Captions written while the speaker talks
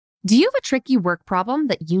Do you have a tricky work problem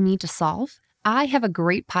that you need to solve? I have a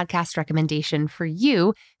great podcast recommendation for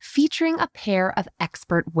you featuring a pair of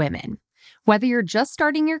expert women. Whether you're just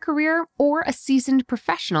starting your career or a seasoned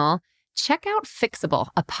professional, check out Fixable,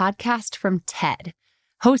 a podcast from TED.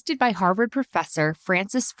 Hosted by Harvard professor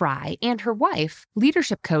Frances Frei and her wife,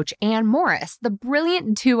 leadership coach Anne Morris, the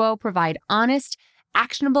brilliant duo provide honest,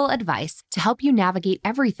 actionable advice to help you navigate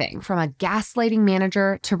everything from a gaslighting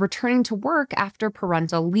manager to returning to work after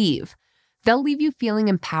parental leave. They'll leave you feeling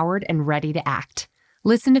empowered and ready to act.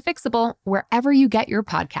 Listen to Fixable wherever you get your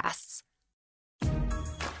podcasts.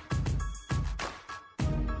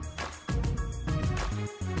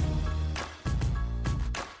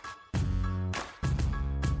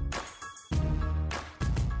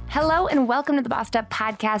 Hello and welcome to the Bossed Up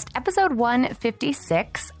Podcast, episode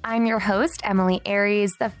 156. I'm your host, Emily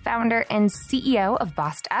Aries, the founder and CEO of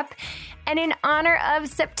Bossed Up. And in honor of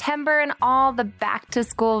September and all the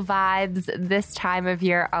back-to-school vibes this time of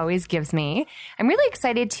year always gives me, I'm really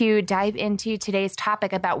excited to dive into today's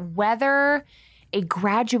topic about whether a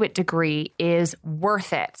graduate degree is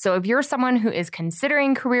worth it. So if you're someone who is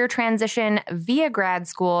considering career transition via grad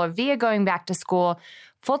school, via going back to school,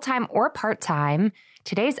 full-time or part-time,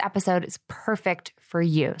 today's episode is perfect for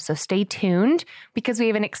you. So stay tuned because we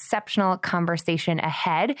have an exceptional conversation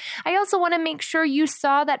ahead. I also want to make sure you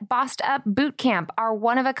saw that Bossed Up Bootcamp, our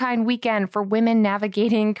one-of-a-kind weekend for women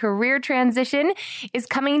navigating career transition, is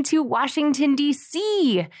coming to Washington,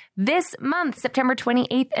 D.C. this month, September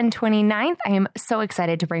 28th and 29th. I am so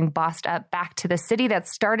excited to bring Bossed Up back to the city that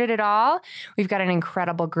started it all. We've got an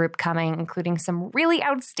incredible group coming, including some really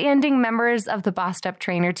outstanding members of the Bossed Up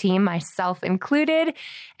trainer team, myself included.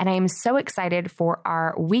 And I am so excited for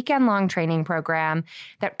our weekend-long training program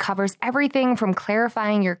that covers everything from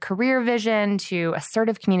clarifying your career vision to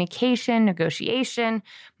assertive communication, negotiation,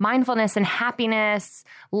 mindfulness and happiness,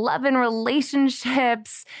 love and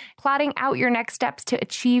relationships, plotting out your next steps to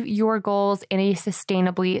achieve your goals in a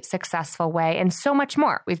sustainably successful way, and so much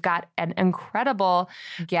more. We've got an incredible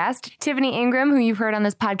guest. Tiffany Ingram, who you've heard on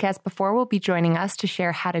this podcast before, will be joining us to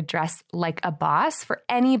share how to dress like a boss for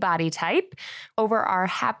any body type over our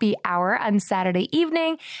happy hour on Saturday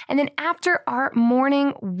evening. And then after our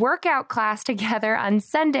morning workout class together on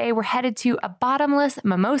Sunday, we're headed to a bottomless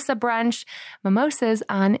mimosa brunch. Mimosas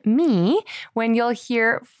on me, when you'll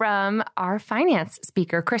hear from our finance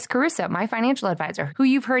speaker, Chris Caruso, my financial advisor, who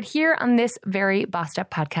you've heard here on this very Bossed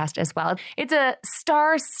Up podcast as well. It's a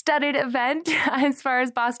star-studded event as far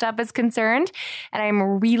as Bossed Up is concerned. And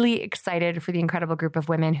I'm really excited for the incredible group of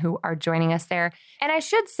women who are joining us there. And I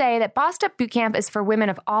should say that Bossed Up Bootcamp is for women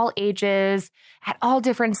of all ages, at all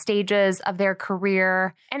different stages of their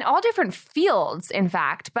career, and all different fields, in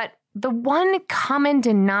fact. But the one common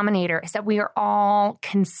denominator is that we are all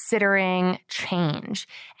considering change.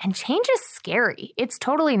 And change is scary. It's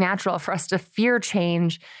totally natural for us to fear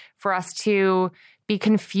change, for us to be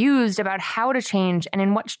confused about how to change and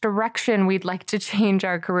in which direction we'd like to change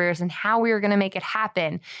our careers and how we are going to make it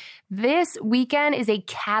happen. This weekend is a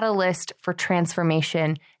catalyst for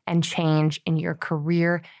transformation and change in your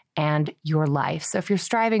career and your life. So if you're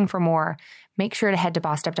striving for more, make sure to head to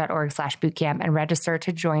bossedup.org/bootcamp and register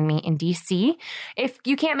to join me in DC. If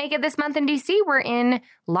you can't make it this month in DC, we're in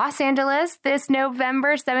Los Angeles this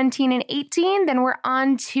November 17 and 18. Then we're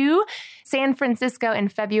on to San Francisco in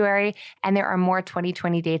February, and there are more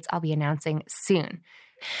 2020 dates I'll be announcing soon.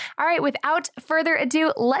 All right, without further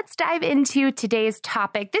ado, let's dive into today's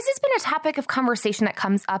topic. This has been a topic of conversation that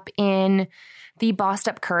comes up in the Bossed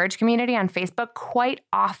Up Courage community on Facebook quite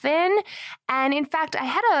often. And in fact, I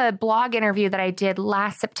had a blog interview that I did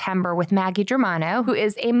last September with Maggie Germano, who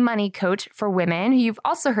is a money coach for women, who you've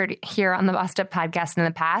also heard here on the Bossed Up podcast in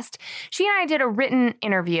the past. She and I did a written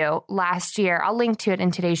interview last year. I'll link to it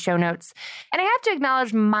in today's show notes. And I have to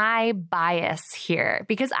acknowledge my bias here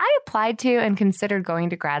because I applied to and considered going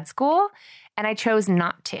to grad school, and I chose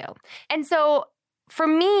not to. And so for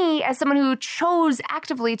me, as someone who chose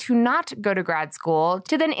actively to not go to grad school,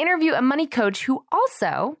 to then interview a money coach who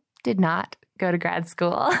also did not go to grad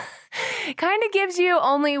school, kind of gives you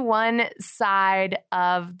only one side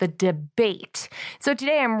of the debate. So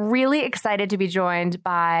today I'm really excited to be joined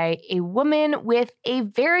by a woman with a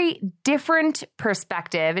very different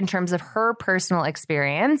perspective in terms of her personal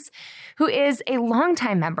experience, who is a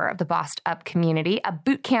longtime member of the Bossed Up community, a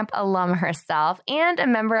bootcamp alum herself, and a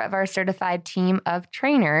member of our certified team of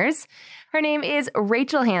trainers. Her name is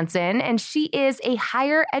Rachel Hansen, and she is a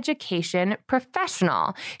higher education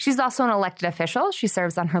professional. She's also an elected official. She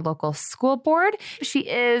serves on her local school board. She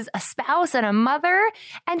is a spouse and a mother,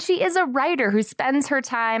 and she is a writer who spends her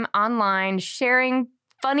time online sharing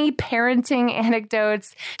funny parenting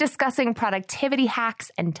anecdotes, discussing productivity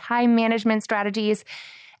hacks and time management strategies,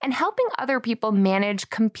 and helping other people manage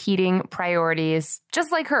competing priorities,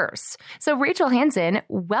 just like hers. So Rachel Hansen,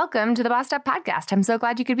 welcome to the Bossed Up Podcast. I'm so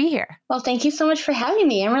glad you could be here. Well, thank you so much for having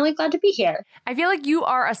me. I'm really glad to be here. I feel like you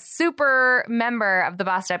are a super member of the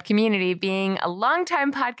Bossed Up community, being a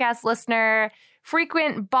longtime podcast listener,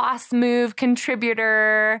 frequent boss move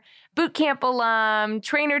contributor, boot camp alum,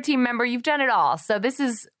 trainer team member. You've done it all. So this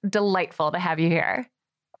is delightful to have you here.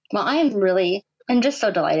 Well, I'm just so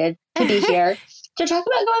delighted to be here to talk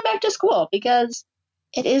about going back to school, because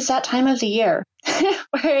it is that time of the year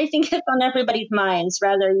where I think it's on everybody's minds,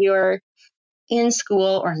 whether you're in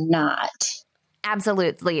school or not.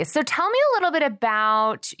 Absolutely. So tell me a little bit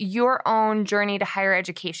about your own journey to higher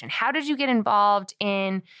education. How did you get involved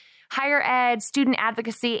in higher ed, student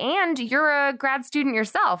advocacy, and you're a grad student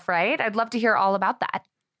yourself, right? I'd love to hear all about that.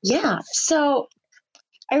 Yeah. So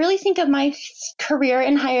I really think of my career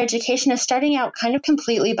in higher education as starting out kind of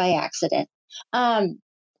completely by accident. Now,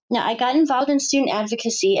 I got involved in student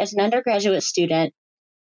advocacy as an undergraduate student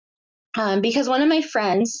because one of my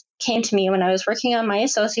friends came to me when I was working on my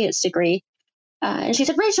associate's degree, and she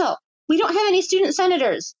said, "Rachel, we don't have any student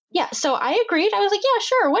senators." Yeah, so I agreed. I was like, "Yeah,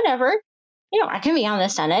 sure, whatever. I can be on the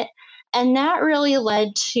Senate." And that really led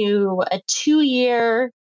to a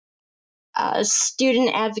 2-year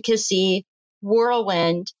student advocacy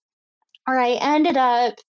whirlwind, where I ended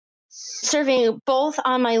up serving both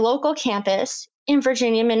on my local campus in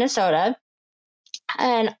Virginia, Minnesota,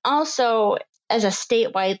 and also as a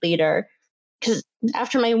statewide leader. Because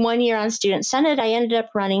after my 1 year on Student Senate, I ended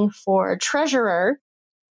up running for treasurer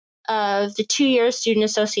of the 2-year Student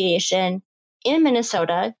Association in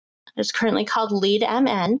Minnesota. It's currently called Lead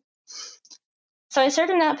MN. So I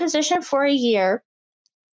served in that position for a year.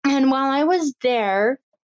 And while I was there,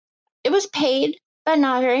 it was paid, but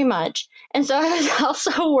not very much. And so I was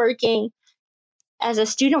also working as a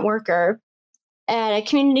student worker at a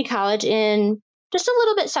community college in just a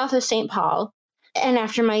little bit south of St. Paul. And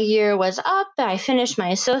after my year was up, I finished my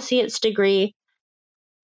associate's degree,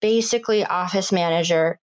 basically office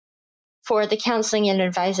manager for the Counseling and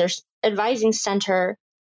Advising Center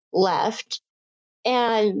left.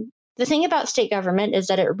 And the thing about state government is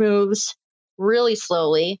that it moves really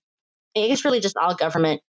slowly. It's really just all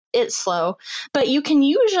government. It's slow, but you can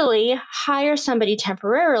usually hire somebody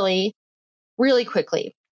temporarily really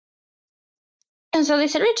quickly. And so they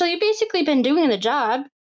said, "Rachel, you've basically been doing the job.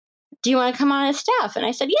 Do you want to come on as staff?" And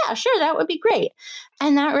I said, "Yeah, sure, that would be great."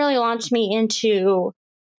 And that really launched me into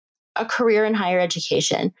a career in higher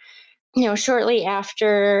education. Shortly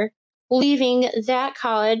after leaving that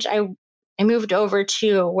college, I moved over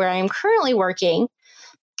to where I'm currently working,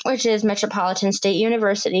 which is Metropolitan State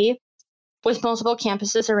University, with multiple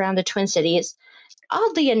campuses around the Twin Cities.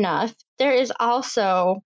 Oddly enough, there is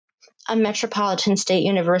also a Metropolitan State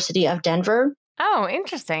University of Denver. Oh,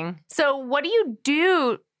 interesting. So what do you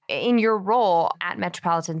do in your role at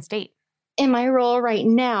Metropolitan State? In my role right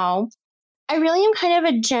now, I really am kind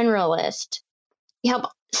of a generalist. We help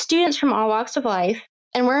students from all walks of life,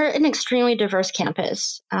 and we're an extremely diverse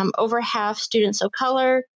campus. Over half students of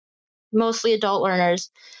color, mostly adult learners,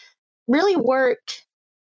 really work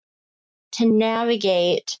to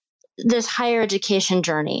navigate this higher education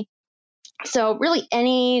journey. So really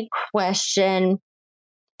any question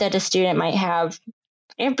that a student might have,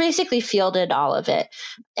 I've basically fielded all of it.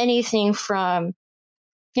 Anything from,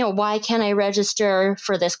 why can't I register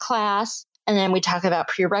for this class? And then we talk about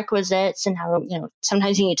prerequisites and how,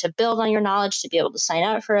 sometimes you need to build on your knowledge to be able to sign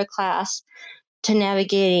up for a class, to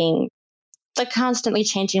navigating the constantly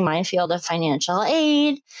changing minefield of financial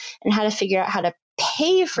aid and how to figure out how to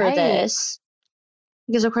pay for this.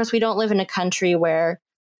 Because, of course, we don't live in a country where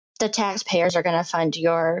the taxpayers are going to fund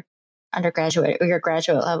your undergraduate or your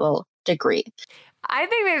graduate level degree. I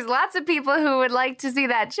think there's lots of people who would like to see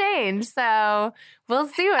that change. So we'll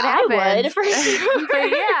see what happens. I would, for sure. But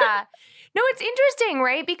yeah. No, it's interesting,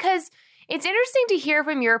 right? Because it's interesting to hear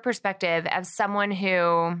from your perspective as someone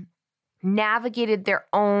who navigated their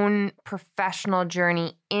own professional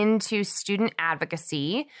journey into student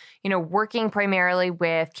advocacy, working primarily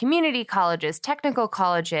with community colleges, technical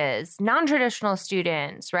colleges, non-traditional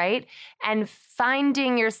students, right? And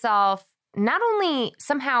finding yourself not only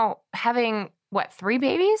somehow having 3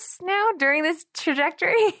 babies now during this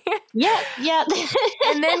trajectory? Yeah.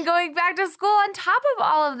 And then going back to school on top of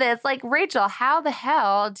all of this. Like, Rachel, how the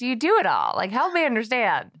hell do you do it all? Like, help me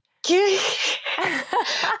understand.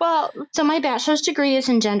 Well, so my bachelor's degree is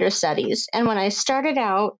in gender studies. And when I started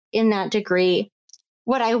out in that degree,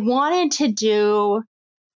 what I wanted to do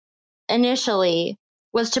initially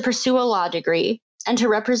was to pursue a law degree and to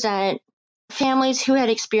represent families who had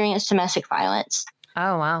experienced domestic violence.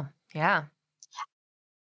 Oh, wow. Yeah.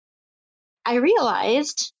 I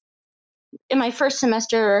realized in my first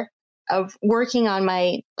semester of working on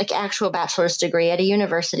my actual bachelor's degree at a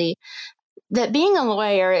university that being a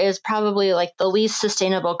lawyer is probably the least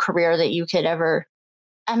sustainable career that you could ever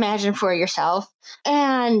imagine for yourself.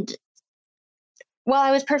 And while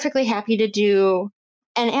I was perfectly happy to do,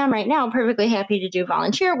 and am right now perfectly happy to do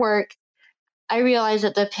volunteer work, I realized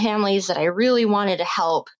that the families that I really wanted to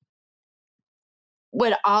help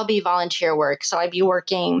would all be volunteer work. So I'd be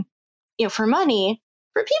working, for money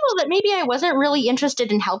for people that maybe I wasn't really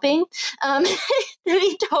interested in helping, to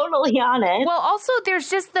be totally honest. Well, also, there's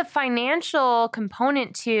just the financial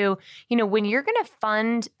component to, when you're going to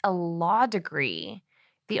fund a law degree,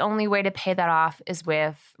 the only way to pay that off is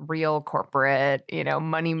with real corporate,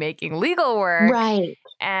 money-making legal work. Right.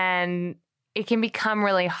 And it can become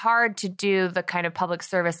really hard to do the kind of public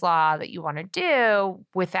service law that you want to do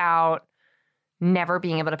without never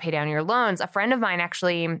being able to pay down your loans. A friend of mine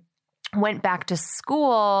actually went back to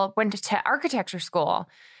school, went to architecture school,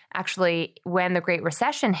 actually, when the Great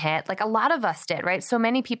Recession hit, like a lot of us did, right? So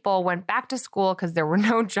many people went back to school because there were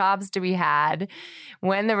no jobs to be had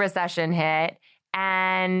when the recession hit.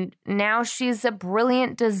 And now she's a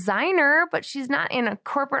brilliant designer, but she's not in a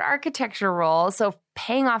corporate architecture role. So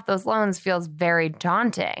paying off those loans feels very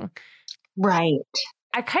daunting. Right.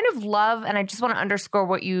 I kind of love, and I just want to underscore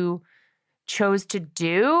what you chose to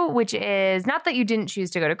do, which is not that you didn't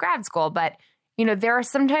choose to go to grad school, but there are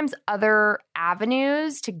sometimes other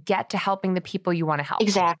avenues to get to helping the people you want to help.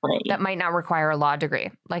 Exactly. That might not require a law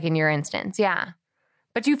degree, like in your instance. Yeah.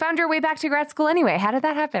 But you found your way back to grad school anyway. How did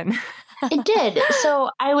that happen? It did. So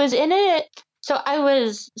I was in it. So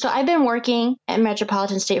I've been working at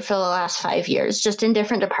Metropolitan State for the last 5 years, just in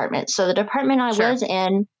different departments. So the department I was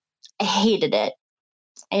in, I hated it.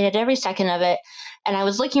 I hated every second of it. And I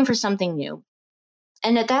was looking for something new.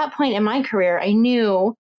 And at that point in my career, I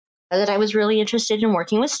knew that I was really interested in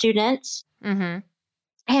working with students. Mm-hmm.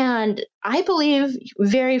 And I believe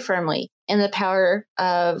very firmly in the power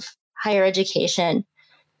of higher education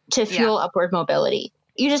to fuel upward mobility.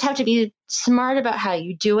 You just have to be smart about how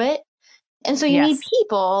you do it. And so you need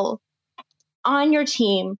people on your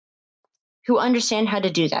team who understand how to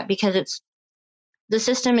do that, because the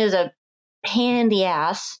system is a pain in the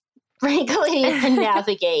ass, frankly, to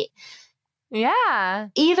navigate. Yeah.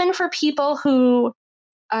 Even for people who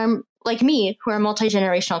are like me, who are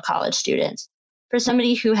multi-generational college students. For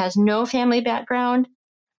somebody who has no family background,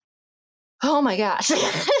 oh my gosh.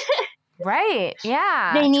 Right.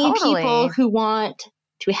 Yeah. They need people who want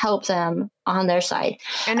to help them on their side.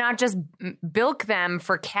 And not just bilk them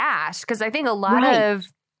for cash. Because I think a lot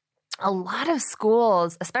of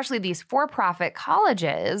schools, especially these for-profit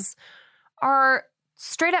colleges, are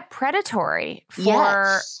straight up predatory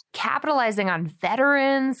for capitalizing on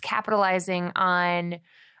veterans, capitalizing on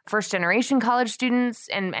first generation college students,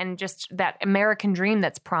 and just that American dream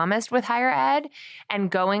that's promised with higher ed, and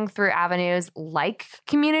going through avenues like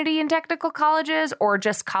community and technical colleges, or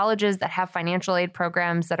just colleges that have financial aid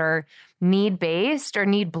programs that are need-based or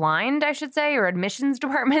need-blind, I should say, or admissions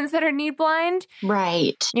departments that are need-blind.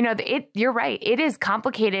 Right. You're right. It is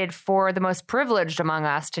complicated for the most privileged among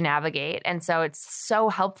us to navigate. And so it's so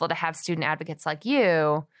helpful to have student advocates like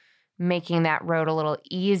you making that road a little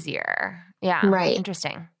easier. Yeah. Right.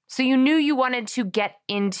 Interesting. So you knew you wanted to get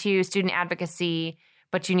into student advocacy,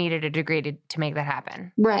 but you needed a degree to make that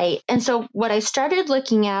happen. Right. And so what I started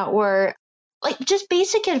looking at were just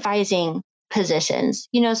basic advising positions.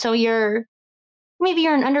 So maybe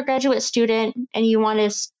you're an undergraduate student and you want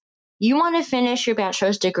to finish your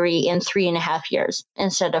bachelor's degree in 3.5 years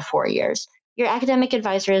instead of 4 years. Your academic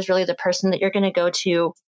advisor is really the person that you're going to go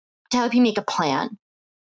to help you make a plan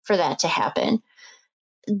for that to happen.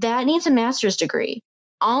 That needs a master's degree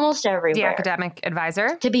almost everywhere. The academic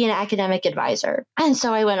advisor? To be an academic advisor. And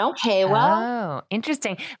so I went, okay, well. Oh,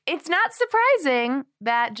 interesting. It's not surprising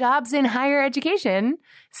that jobs in higher education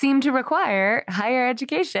seem to require higher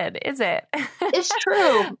education, is it? It's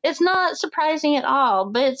true. It's not surprising at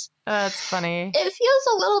all, but that's funny. It feels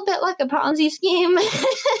a little bit like a Ponzi scheme.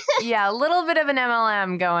 Yeah, a little bit of an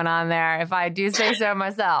MLM going on there, if I do say so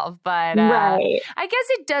myself. But right. I guess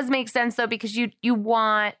it does make sense, though, because you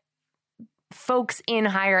want folks in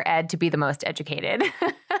higher ed to be the most educated.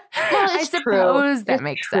 Well, I suppose that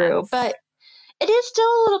makes sense. But it is still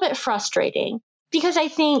a little bit frustrating, because I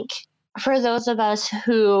think for those of us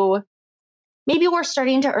who maybe were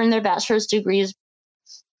starting to earn their bachelor's degrees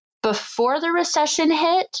before the recession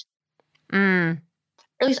hit, or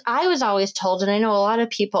at least I was always told, and I know a lot of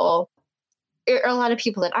people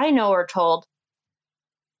that I know are told,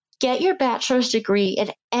 get your bachelor's degree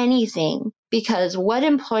in anything, because what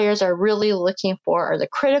employers are really looking for are the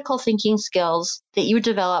critical thinking skills that you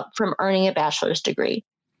develop from earning a bachelor's degree.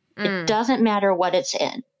 It doesn't matter what it's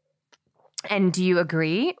in. And do you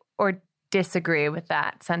agree or disagree with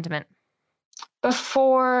that sentiment?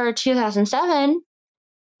 Before 2007,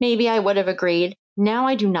 maybe I would have agreed. Now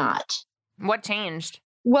I do not. What changed?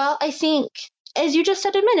 Well, I think, as you just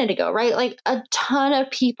said a minute ago, right? Like a ton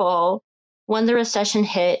of people, when the recession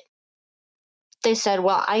hit, they said,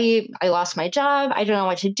 well, I lost my job. I don't know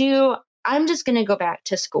what to do. I'm just going to go back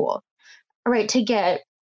to school, right? To get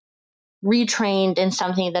retrained in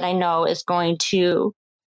something that I know is going to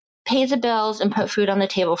pay the bills and put food on the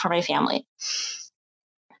table for my family.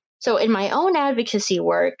 So in my own advocacy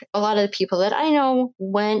work, a lot of the people that I know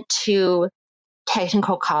went to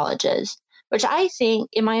technical colleges, which I think,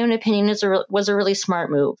 in my own opinion, was a really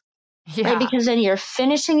smart move. Yeah. Right? Because then you're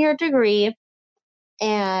finishing your degree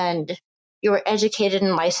and you're educated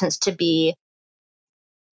and licensed to be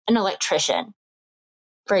an electrician,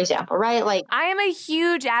 for example, right? Like, I am a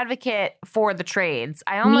huge advocate for the trades.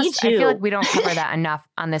 I Me too. feel like we don't cover that enough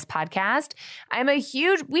on this podcast.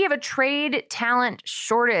 We have a trade talent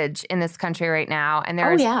shortage in this country right now. And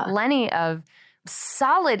there's plenty of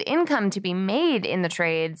solid income to be made in the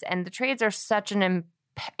trades. And the trades are such an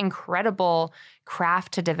incredible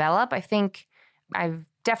craft to develop. I think I've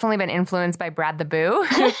definitely been influenced by Brad the Boo,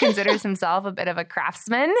 who considers himself a bit of a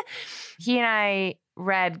craftsman. He and I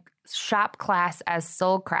read Shop Class as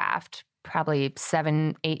Soulcraft probably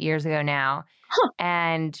 7-8 years ago now,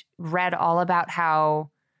 and read all about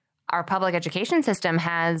how our public education system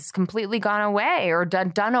has completely gone away or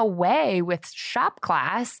done away with shop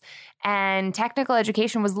class, and technical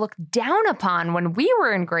education was looked down upon when we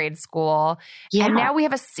were in grade school. Yeah. And now we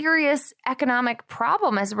have a serious economic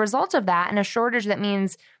problem as a result of that, and a shortage that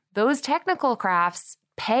means those technical crafts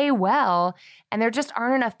pay well, and there just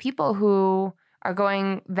aren't enough people who are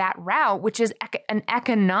going that route, which is an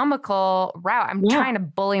economical route. I'm trying to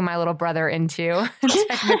bully my little brother into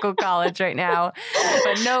technical college right now,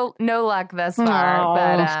 but no luck thus far. No.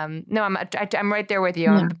 But no, I'm right there with you.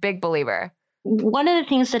 I'm a big believer. One of the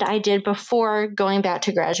things that I did before going back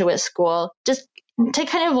to graduate school, just to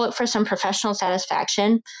kind of look for some professional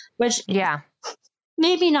satisfaction, which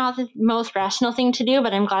maybe not the most rational thing to do,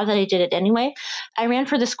 but I'm glad that I did it anyway. I ran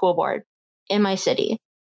for the school board in my city,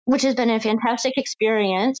 which has been a fantastic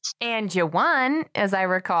experience. And you won, as I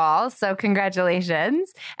recall. So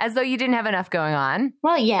congratulations. As though you didn't have enough going on.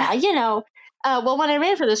 Well, yeah, well, when I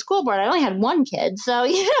ran for the school board, I only had one kid. So,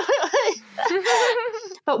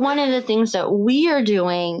 But one of the things that we are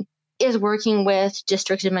doing is working with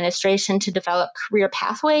district administration to develop career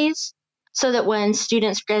pathways so that when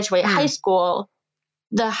students graduate high school,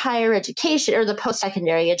 the higher education, or the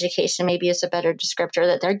post-secondary education, maybe is a better descriptor,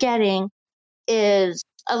 that they're getting is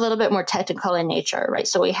a little bit more technical in nature, right?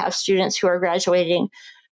 So we have students who are graduating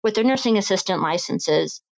with their nursing assistant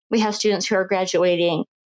licenses. We have students who are graduating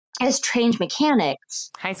as trained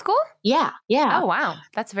mechanics. High school? Yeah. Oh, wow.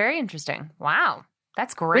 That's very interesting. Wow.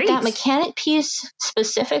 That's great. With that mechanic piece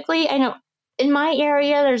specifically, I know in my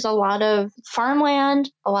area, there's a lot of farmland,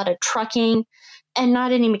 a lot of trucking, and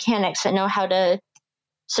not any mechanics that know how to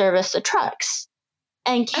service the trucks.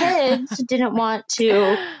 And kids didn't want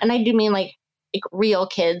to, and I do mean like real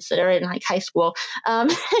kids that are in like high school,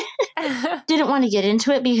 didn't want to get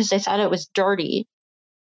into it because they thought it was dirty.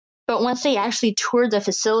 But once they actually toured the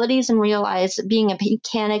facilities and realized that being a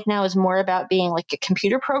mechanic now is more about being like a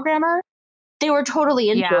computer programmer, they were totally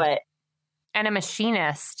into it. And a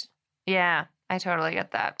machinist. Yeah, I totally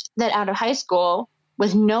get that. That out of high school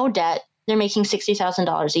with no debt, they're making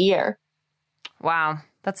 $60,000 a year. Wow,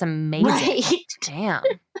 that's amazing. Right? Damn.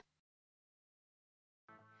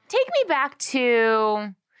 Take me back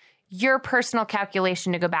to your personal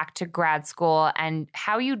calculation to go back to grad school and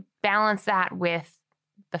how you balance that with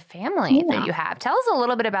the family that you have. Tell us a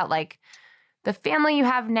little bit about like the family you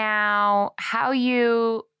have now, how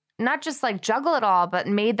you not just like juggle it all, but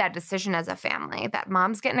made that decision as a family that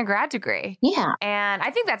mom's getting a grad degree. Yeah. And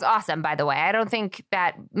I think that's awesome, by the way. I don't think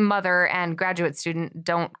that mother and graduate student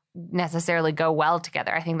don't necessarily go well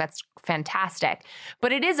together. I think that's fantastic.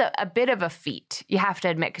 But it is a bit of a feat, you have to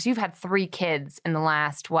admit, because you've had 3 kids in the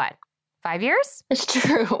last, 5 years? It's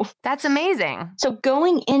true. That's amazing. So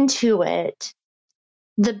going into it,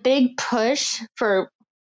 the big push for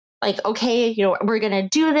like, okay, we're going to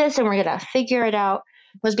do this and we're going to figure it out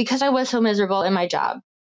was because I was so miserable in my job.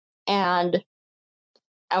 And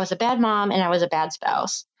I was a bad mom and I was a bad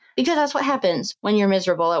spouse. Because that's what happens when you're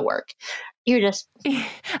miserable at work. You're just... I feel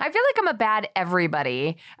like I'm a bad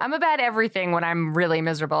everybody. I'm a bad everything when I'm really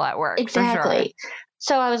miserable at work. Exactly. For sure.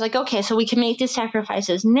 So I was like, okay, so we can make these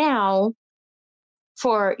sacrifices now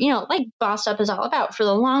for, like Boss Up is all about, for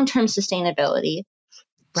the long-term sustainability.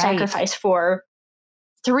 Right. Sacrifice for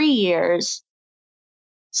 3 years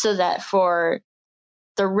so that for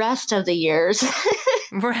the rest of the years,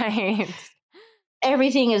 Right.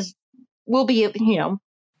 everything will be,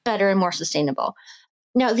 better and more sustainable.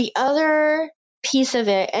 Now, the other piece of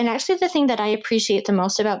it, and actually the thing that I appreciate the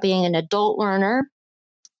most about being an adult learner,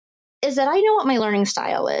 is that I know what my learning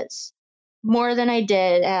style is more than I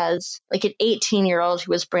did as like an 18-year-old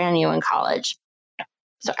who was brand new in college.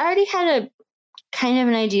 So I already had a kind of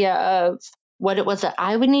an idea of what it was that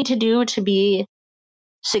I would need to do to be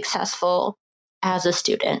successful as a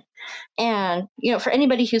student. And, for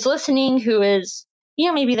anybody who's listening who is,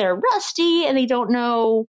 maybe they're rusty and they don't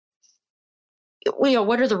know,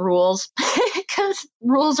 what are the rules? Because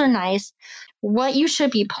rules are nice. What you should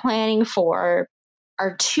be planning for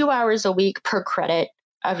are 2 hours a week per credit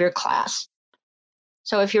of your class.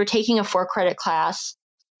 So if you're taking a 4-credit class,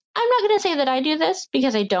 I'm not going to say that I do this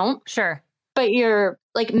because I don't. Sure. But your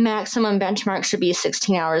like maximum benchmark should be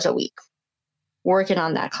 16 hours a week working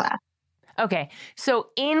on that class. Okay. So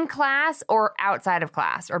in class or outside of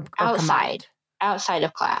class or combined? Outside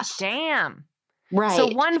of class. Damn. Right. So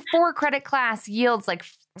one 4-credit class yields like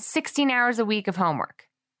 16 hours a week of homework.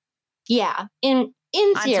 Yeah. In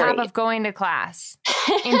theory. On top of going to class.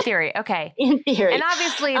 In theory. Okay. In theory. And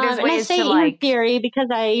obviously there's ways and I say to like. In theory because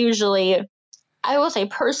I will say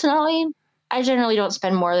personally, I generally don't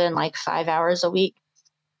spend more than like 5 hours a week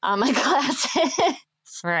on my classes.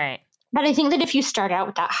 Right. But I think that if you start out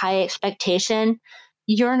with that high expectation,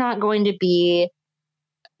 you're not going to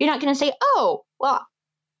say, oh, well,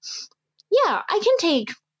 yeah, I can take,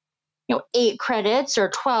 8 credits or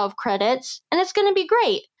 12 credits and it's going to be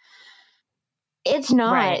great. It's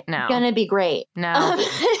not going to be great. No.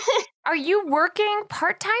 Are you working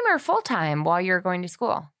part-time or full-time while you're going to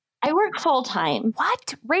school? I work full-time.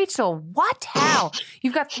 What? Rachel, what? How?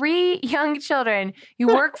 You've got 3 young children. You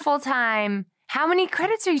work full-time. How many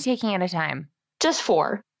credits are you taking at a time? Just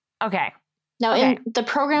 4. Okay. Now, in the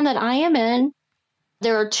program that I am in,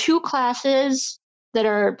 there are 2 classes that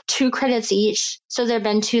are 2 credits each. So there have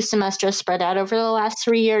been 2 semesters spread out over the last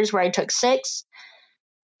 3 years where I took 6.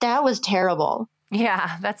 That was terrible.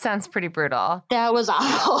 Yeah, that sounds pretty brutal. That was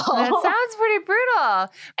awful. That sounds pretty brutal.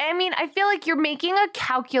 I mean, I feel like you're making a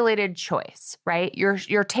calculated choice, right?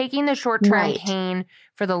 You're taking the short-term pain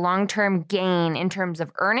for the long-term gain in terms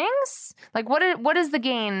of earnings. Like, what is the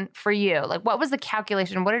gain for you? Like, what was the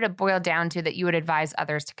calculation? What did it boil down to that you would advise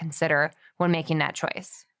others to consider when making that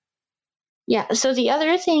choice? Yeah. So the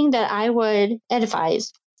other thing that I would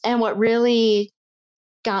advise, and what really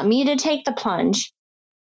got me to take the plunge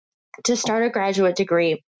to start a graduate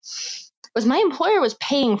degree, was my employer was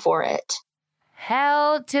paying for it.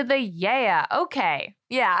 Hell to the yeah. Okay.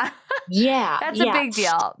 Yeah. Yeah. That's a big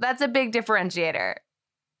deal. That's a big differentiator.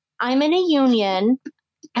 I'm in a union,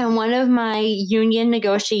 and one of my union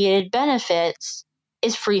negotiated benefits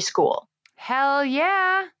is free school. Hell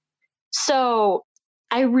yeah. So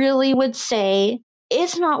I really would say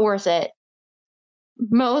it's not worth it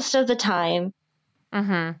most of the time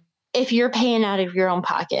if you're paying out of your own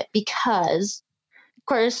pocket, because, of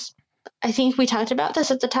course, I think we talked about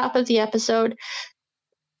this at the top of the episode.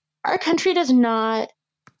 Our country does not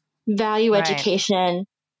value education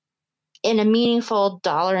in a meaningful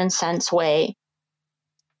dollar and cents way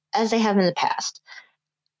as they have in the past.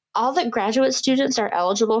 All that graduate students are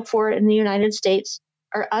eligible for in the United States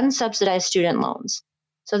are unsubsidized student loans.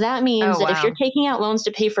 So that means that if you're taking out loans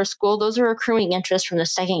to pay for school, those are accruing interest from the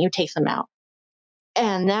second you take them out.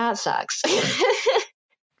 And that sucks.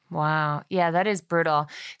 Wow. Yeah, that is brutal.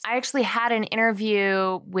 I actually had an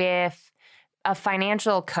interview with a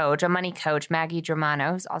financial coach, a money coach, Maggie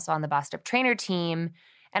Germano, who's also on the Bossed Up Trainer team.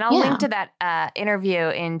 And I'll link to that interview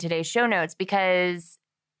in today's show notes, because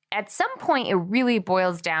at some point it really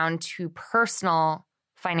boils down to personal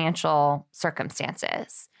financial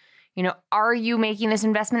circumstances. Are you making this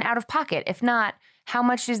investment out of pocket? If not, how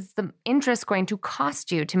much is the interest going to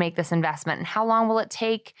cost you to make this investment? And how long will it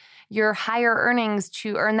take your higher earnings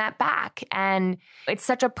to earn that back? And it's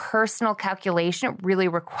such a personal calculation. It really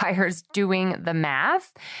requires doing the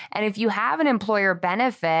math. And if you have an employer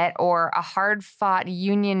benefit or a hard-fought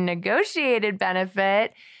union negotiated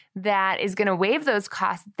benefit that is going to waive those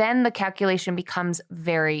costs, then the calculation becomes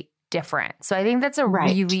very different. So I think that's a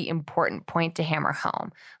really important point to hammer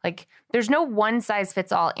home. Like, there's no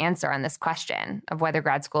one-size-fits-all answer on this question of whether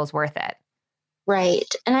grad school is worth it. Right.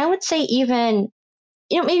 And I would say even,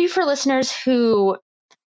 maybe for listeners who,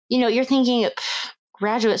 you're thinking,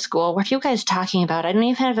 graduate school, what are you guys talking about? I don't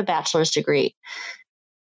even have a bachelor's degree.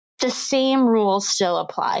 the same rule still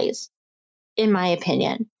applies, in my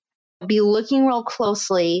opinion. Be looking real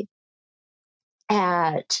closely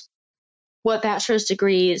at what bachelor's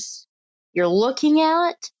degrees you're looking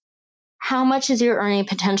at. How much is your earning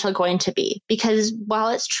potential going to be? Because while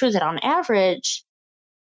it's true that on average,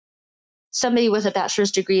 somebody with a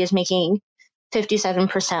bachelor's degree is making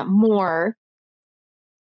 57% more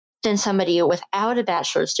than somebody without a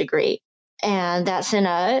bachelor's degree. And that's in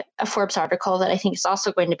a Forbes article that I think is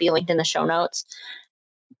also going to be linked in the show notes.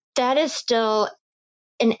 That is still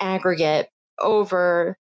an aggregate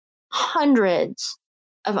over hundreds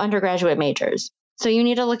of undergraduate majors. So you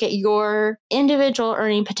need to look at your individual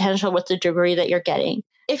earning potential with the degree that you're getting.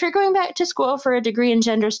 If you're going back to school for a degree in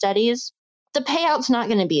gender studies, the payout's not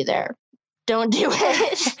going to be there. Don't do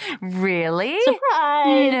it. Really?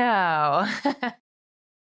 Surprise. No.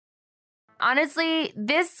 Honestly,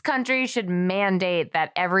 this country should mandate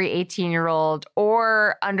that every 18-year-old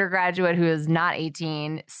or undergraduate who is not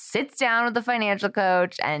 18 sits down with a financial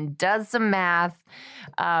coach and does some math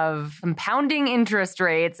of compounding interest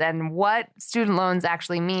rates and what student loans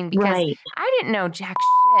actually mean. Because I didn't know jack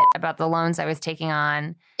shit about the loans I was taking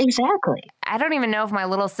on. Exactly. I don't even know if my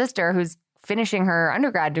little sister, who's finishing her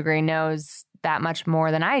undergrad degree, knows that much more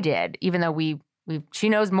than I did, even though she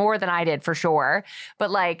knows more than I did for sure. But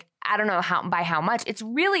like, I don't know by how much. It's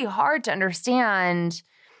really hard to understand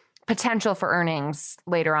potential for earnings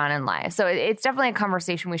later on in life. So it's definitely a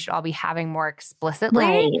conversation we should all be having more explicitly.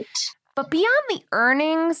 Right. But beyond the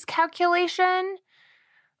earnings calculation,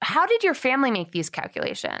 how did your family make these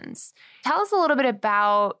calculations? Tell us a little bit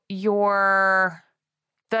about the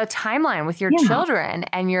timeline with your children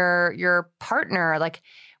and your partner. Like,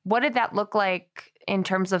 what did that look like in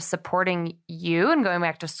terms of supporting you and going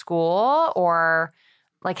back to school, or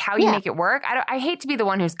like how you make it work? I hate to be the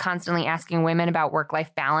one who's constantly asking women about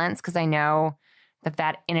work-life balance, because I know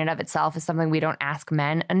that in and of itself is something we don't ask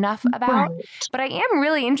men enough about. Right. But I am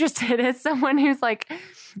really interested as someone who's like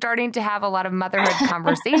starting to have a lot of motherhood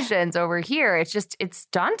conversations over here. It's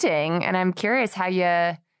daunting. And I'm curious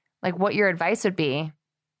what your advice would be.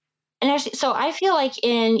 And actually, so I feel like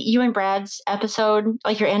in you and Brad's episode,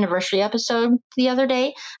 like your anniversary episode the other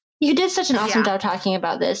day, you did such an awesome job talking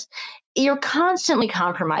about this. You're constantly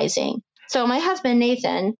compromising. So my husband,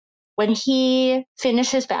 Nathan, when he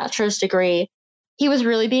finished his bachelor's degree, he was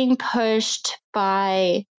really being pushed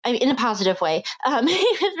in a positive way. He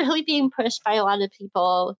was really being pushed by a lot of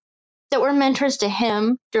people that were mentors to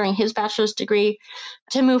him during his bachelor's degree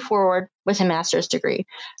to move forward with a master's degree.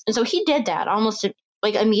 And so he did that almost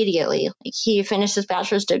like immediately. Like he finished his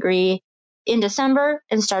bachelor's degree in December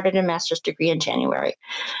and started a master's degree in January.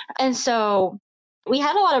 And so we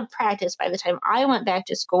had a lot of practice by the time I went back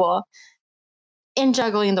to school in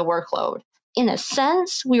juggling the workload. In a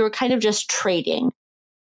sense, we were kind of just trading,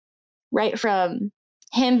 right? From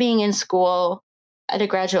him being in school at a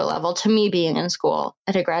graduate level to me being in school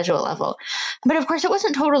at a graduate level. But of course, it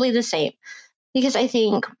wasn't totally the same, because I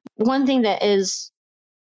think one thing that is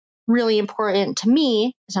really important to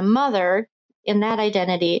me as a mother in that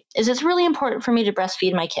identity is it's really important for me to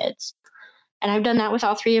breastfeed my kids. And I've done that with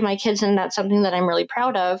all three of my kids, and that's something that I'm really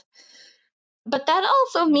proud of. But that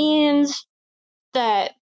also means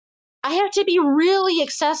that I have to be really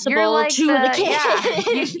accessible to the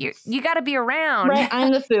kids. Yeah. You got to be around. Right,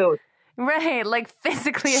 I'm the food. Right, like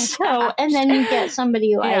physically attached. So, and then you get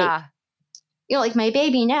somebody like, like my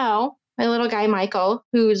baby now, my little guy Michael,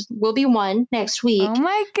 will be 1 next week. Oh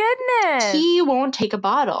my goodness. He won't take a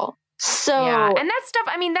bottle. So, and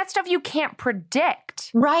that stuff you can't predict.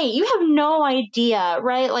 Right, you have no idea,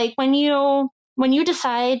 right? Like when you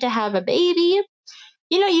decide to have a baby,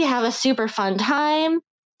 you have a super fun time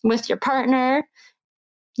with your partner.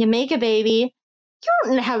 You make a baby. You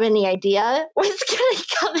don't have any idea what's going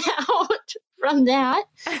to come out from that.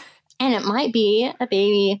 And it might be a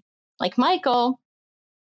baby like Michael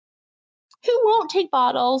who won't take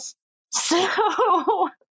bottles.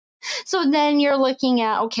 So then you're looking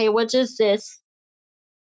at, okay, what does this,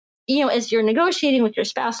 as you're negotiating with your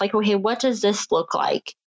spouse, like, okay, what does this look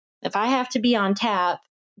like if I have to be on tap?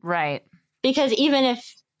 Right. Because even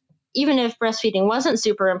if breastfeeding wasn't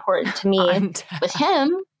super important to me with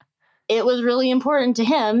him, it was really important to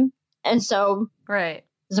him. And so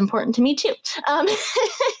it's important to me too.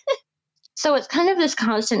 So it's kind of this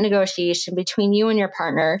constant negotiation between you and your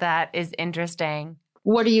partner. That is interesting.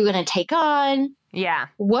 What are you going to take on? Yeah.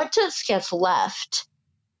 What just gets left?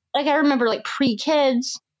 Like I remember like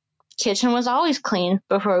pre-kids, kitchen was always clean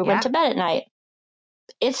before we went to bed at night.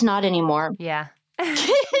 It's not anymore. Yeah.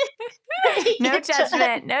 No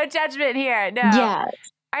judgment. No judgment here. No. Yeah.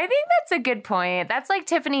 I think that's a good point. That's like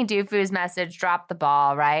Tiffany Dufu's message, drop the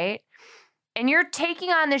ball, right? And you're taking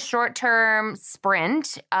on this short-term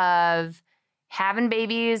sprint of having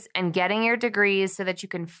babies and getting your degrees so that you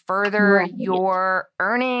can further Right. your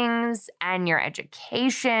earnings and your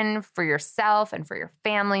education for yourself and for your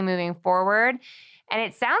family moving forward. And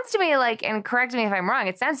it sounds to me like, and correct me if I'm wrong,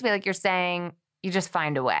 it sounds to me like you're saying you just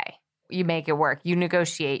find a way. You make it work. You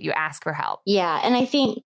negotiate. You ask for help. Yeah. And I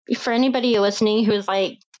think for anybody listening who's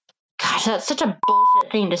like, gosh, that's such a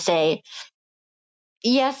bullshit thing to say.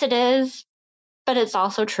 Yes, it is, but it's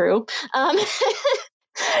also true.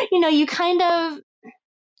 You kind of,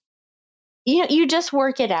 you just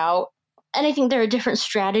work it out. And I think there are different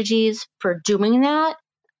strategies for doing that.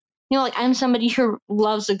 Like I'm somebody who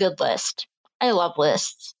loves a good list. I love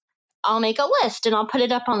lists. I'll make a list and I'll put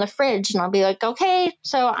it up on the fridge and I'll be like, okay,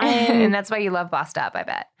 so And that's why you love Bossed Up, I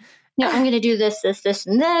bet. I'm going to do this,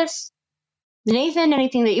 and this. Nathan,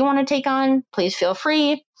 anything that you want to take on, please feel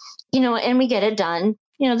free. And we get it done.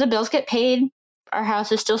 The bills get paid. Our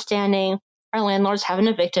house is still standing. Our landlords haven't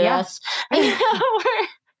evicted us.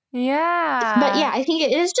 Yeah. But yeah, I think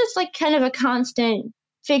it is just like kind of a constant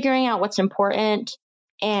figuring out what's important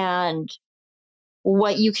and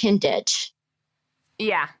what you can ditch.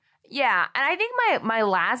 Yeah. Yeah. And I think my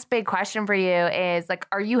last big question for you is like,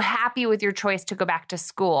 are you happy with your choice to go back to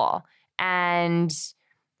school? And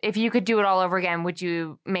if you could do it all over again, would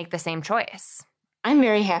you make the same choice? I'm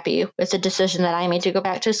very happy with the decision that I made to go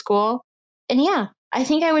back to school. And yeah, I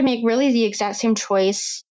think I would make really the exact same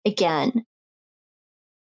choice again.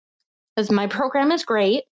 Because my program is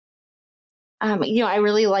great. I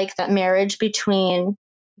really like that marriage between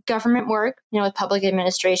government work, with public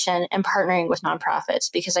administration and partnering with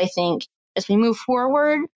nonprofits, because I think as we move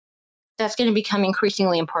forward, that's going to become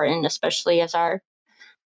increasingly important, especially as our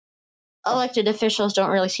elected officials don't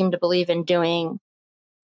really seem to believe in doing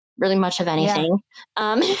really much of anything.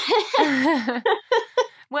 Yeah.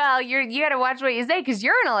 Well, you got to watch what you say because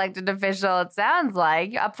you're an elected official, it sounds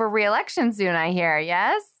like. You're up for re-election soon, I hear,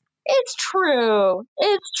 yes? It's true.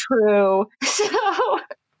 So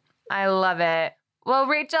I love it. Well,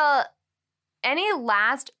 Rachel, any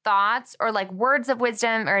last thoughts or like words of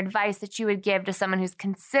wisdom or advice that you would give to someone who's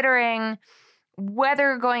considering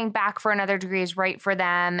whether going back for another degree is right for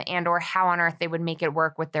them and or how on earth they would make it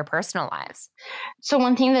work with their personal lives? So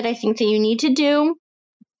one thing that I think that you need to do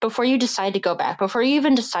before you decide to go back, before you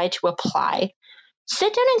even decide to apply,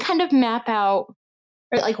 sit down and kind of map out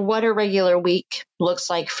like what a regular week looks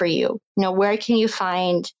like for you. Where can you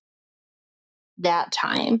find that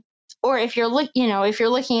time? Or if you're looking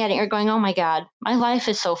at it, you're going, oh my God, my life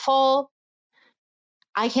is so full.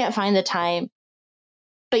 I can't find the time.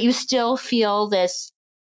 But you still feel this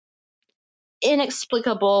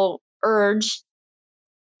inexplicable urge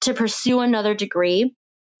to pursue another degree,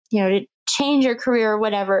 to change your career or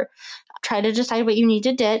whatever. Try to decide what you need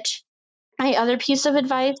to ditch. My other piece of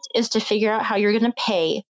advice is to figure out how you're going to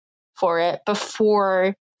pay for it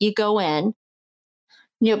before you go in,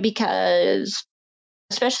 because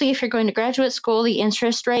especially if you're going to graduate school, the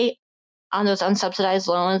interest rate on those unsubsidized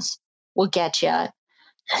loans will get you.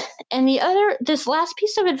 And this last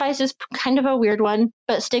piece of advice is kind of a weird one,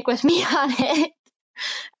 but stick with me on it.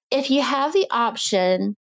 If you have the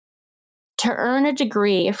option to earn a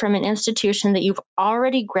degree from an institution that you've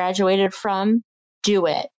already graduated from, do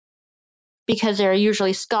it. Because there are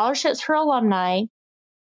usually scholarships for alumni.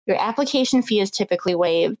 Your application fee is typically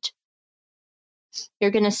waived.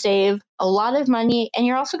 You're going to save a lot of money, and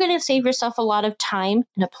you're also going to save yourself a lot of time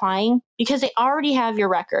in applying because they already have your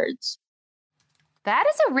records. That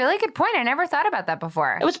is a really good point. I never thought about that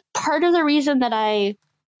before. It was part of the reason that and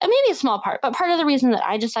maybe a small part, but part of the reason that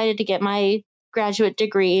I decided to get my graduate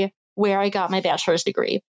degree where I got my bachelor's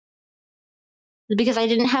degree. Because I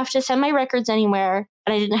didn't have to send my records anywhere,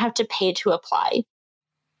 and I didn't have to pay to apply.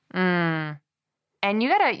 And you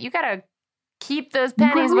gotta keep those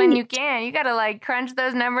pennies when you can. You gotta like crunch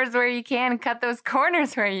those numbers where you can, cut those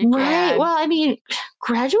corners where you can. Right. Well, I mean,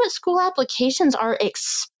 graduate school applications are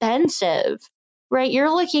expensive, right?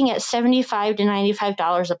 You're looking at $75 to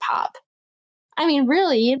 $95 a pop. I mean,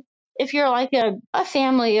 really, if you're like a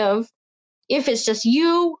family of, if it's just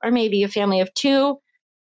you or maybe a family of two,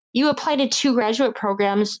 you apply to 2 graduate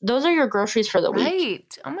programs, those are your groceries for the week.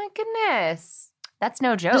 Right. Oh my goodness. That's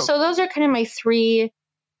no joke. So those are kind of my 3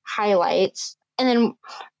 highlights. And then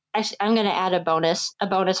I'm going to add a bonus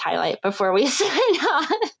highlight before we sign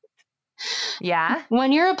off. Yeah.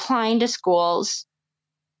 When you're applying to schools,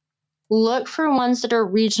 look for ones that are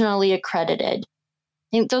regionally accredited.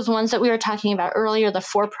 I think those ones that we were talking about earlier, the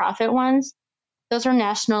for-profit ones, those are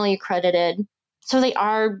nationally accredited. So they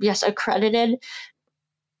are, yes, accredited,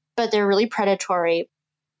 but they're really predatory.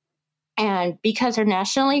 And because they're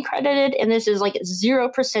nationally accredited, and this is like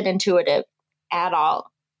 0% intuitive at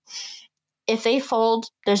all, if they fold,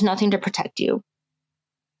 there's nothing to protect you.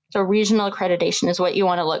 So regional accreditation is what you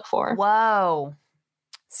want to look for. Whoa.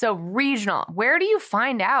 So regional, where do you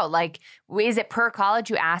find out? Like, is it per college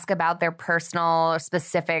you ask about their personal or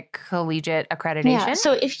specific collegiate accreditation? Yeah.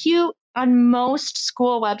 So if you, on most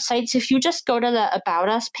school websites, if you just go to the About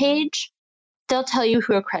Us page, they'll tell you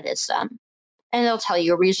who accredits them. And they'll tell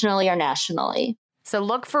you regionally or nationally. So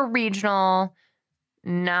look for regional,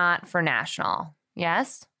 not for national.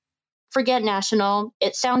 Yes? Forget national.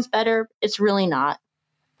 It sounds better. It's really not.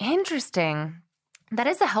 Interesting. That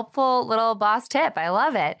is a helpful little boss tip. I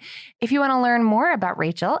love it. If you want to learn more about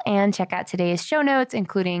Rachel and check out today's show notes,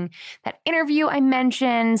 including that interview I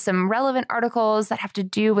mentioned, some relevant articles that have to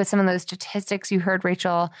do with some of those statistics you heard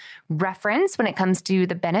Rachel reference when it comes to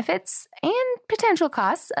the benefits and potential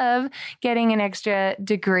costs of getting an extra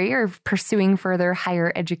degree or pursuing further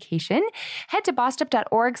higher education, head to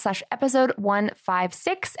bossedup.org/episode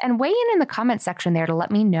 156 and weigh in the comment section there to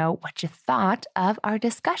let me know what you thought of our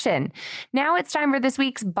discussion. Now it's time for this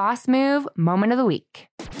week's Boss Move Moment of the Week.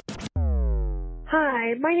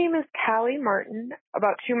 Hi, my name is Callie Martin.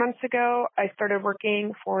 About 2 months ago, I started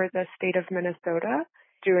working for the state of Minnesota,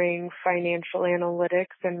 doing financial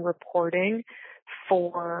analytics and reporting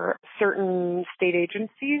for certain state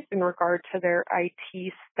agencies in regard to their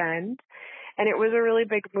IT spend. And it was a really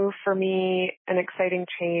big move for me, an exciting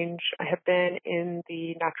change. I have been in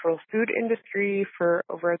the natural food industry for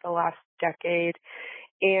over the last decade,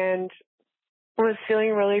 and was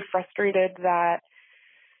feeling really frustrated that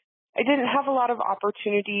I didn't have a lot of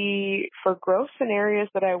opportunity for growth in areas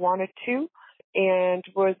that I wanted to, and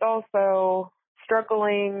was also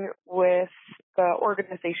struggling with the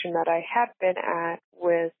organization that I had been at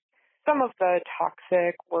with some of the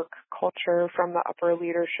toxic work culture from the upper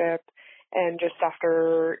leadership, and just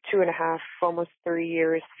after 2.5, almost 3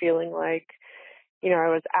 years, feeling like, I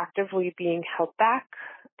was actively being held back.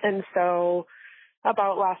 And so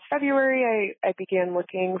about last February, I began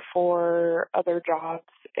looking for other jobs,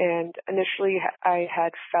 and initially I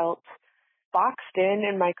had felt boxed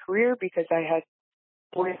in my career because I had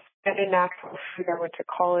always been in natural food. I went to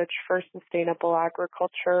college for sustainable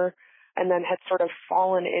agriculture and then had sort of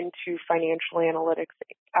fallen into financial analytics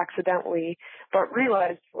accidentally, but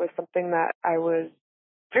realized it was something that I was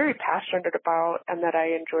very passionate about and that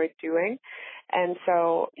I enjoyed doing. And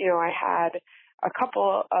so, I had a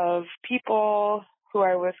couple of people who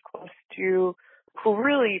I was close to who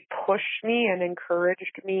really pushed me and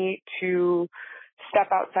encouraged me to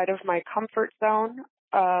step outside of my comfort zone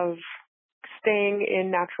of staying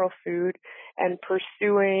in natural food and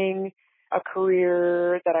pursuing a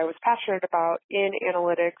career that I was passionate about in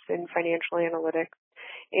analytics, in financial analytics.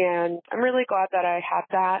 And I'm really glad that I had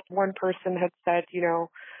that. One person had said,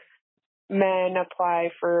 men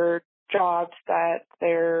apply for jobs that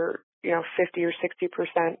they're, 50 or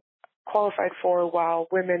 60% qualified for, while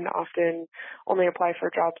women often only apply for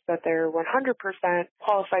jobs that they're 100%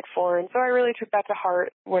 qualified for. And so I really took that to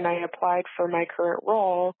heart when I applied for my current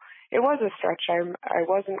role. It was a stretch. I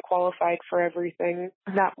wasn't qualified for everything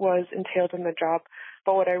that was entailed in the job.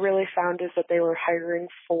 But what I really found is that they were hiring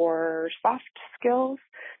for soft skills.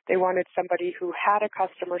 They wanted somebody who had a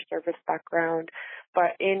customer service background,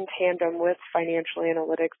 but in tandem with financial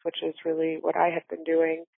analytics, which is really what I had been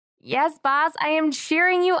doing. Yes, boss, I am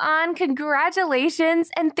cheering you on.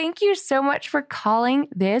 Congratulations. And thank you so much for calling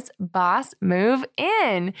this boss move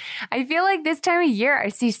in. I feel like this time of year, I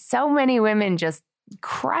see so many women just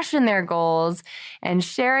crushing their goals and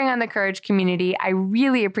sharing on the Courage community. I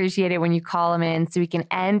really appreciate it when you call them in so we can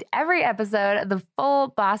end every episode of the full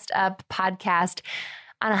Bossed Up podcast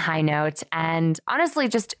on a high note. And honestly,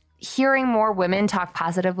 just hearing more women talk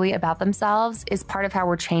positively about themselves is part of how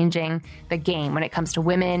we're changing the game when it comes to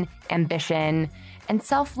women, ambition, and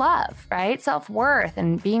self-love, right? Self-worth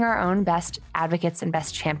and being our own best advocates and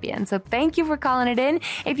best champions. So thank you for calling it in.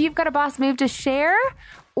 If you've got a boss move to share,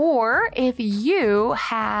 or if you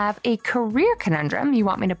have a career conundrum you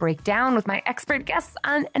want me to break down with my expert guests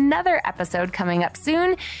on another episode coming up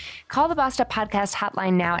soon, call the Bossed Up Podcast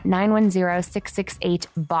hotline now at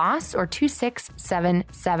 910-668-BOSS or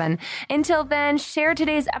 2677. Until then, share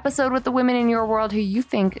today's episode with the women in your world who you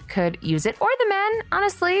think could use it, or the men.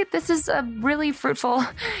 Honestly, this is a really fruitful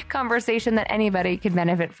conversation that anybody could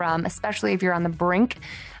benefit from, especially if you're on the brink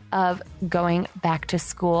of going back to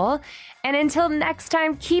school. And until next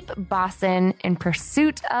time, keep bossing in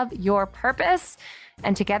pursuit of your purpose,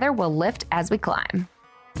 and together we'll lift as we climb.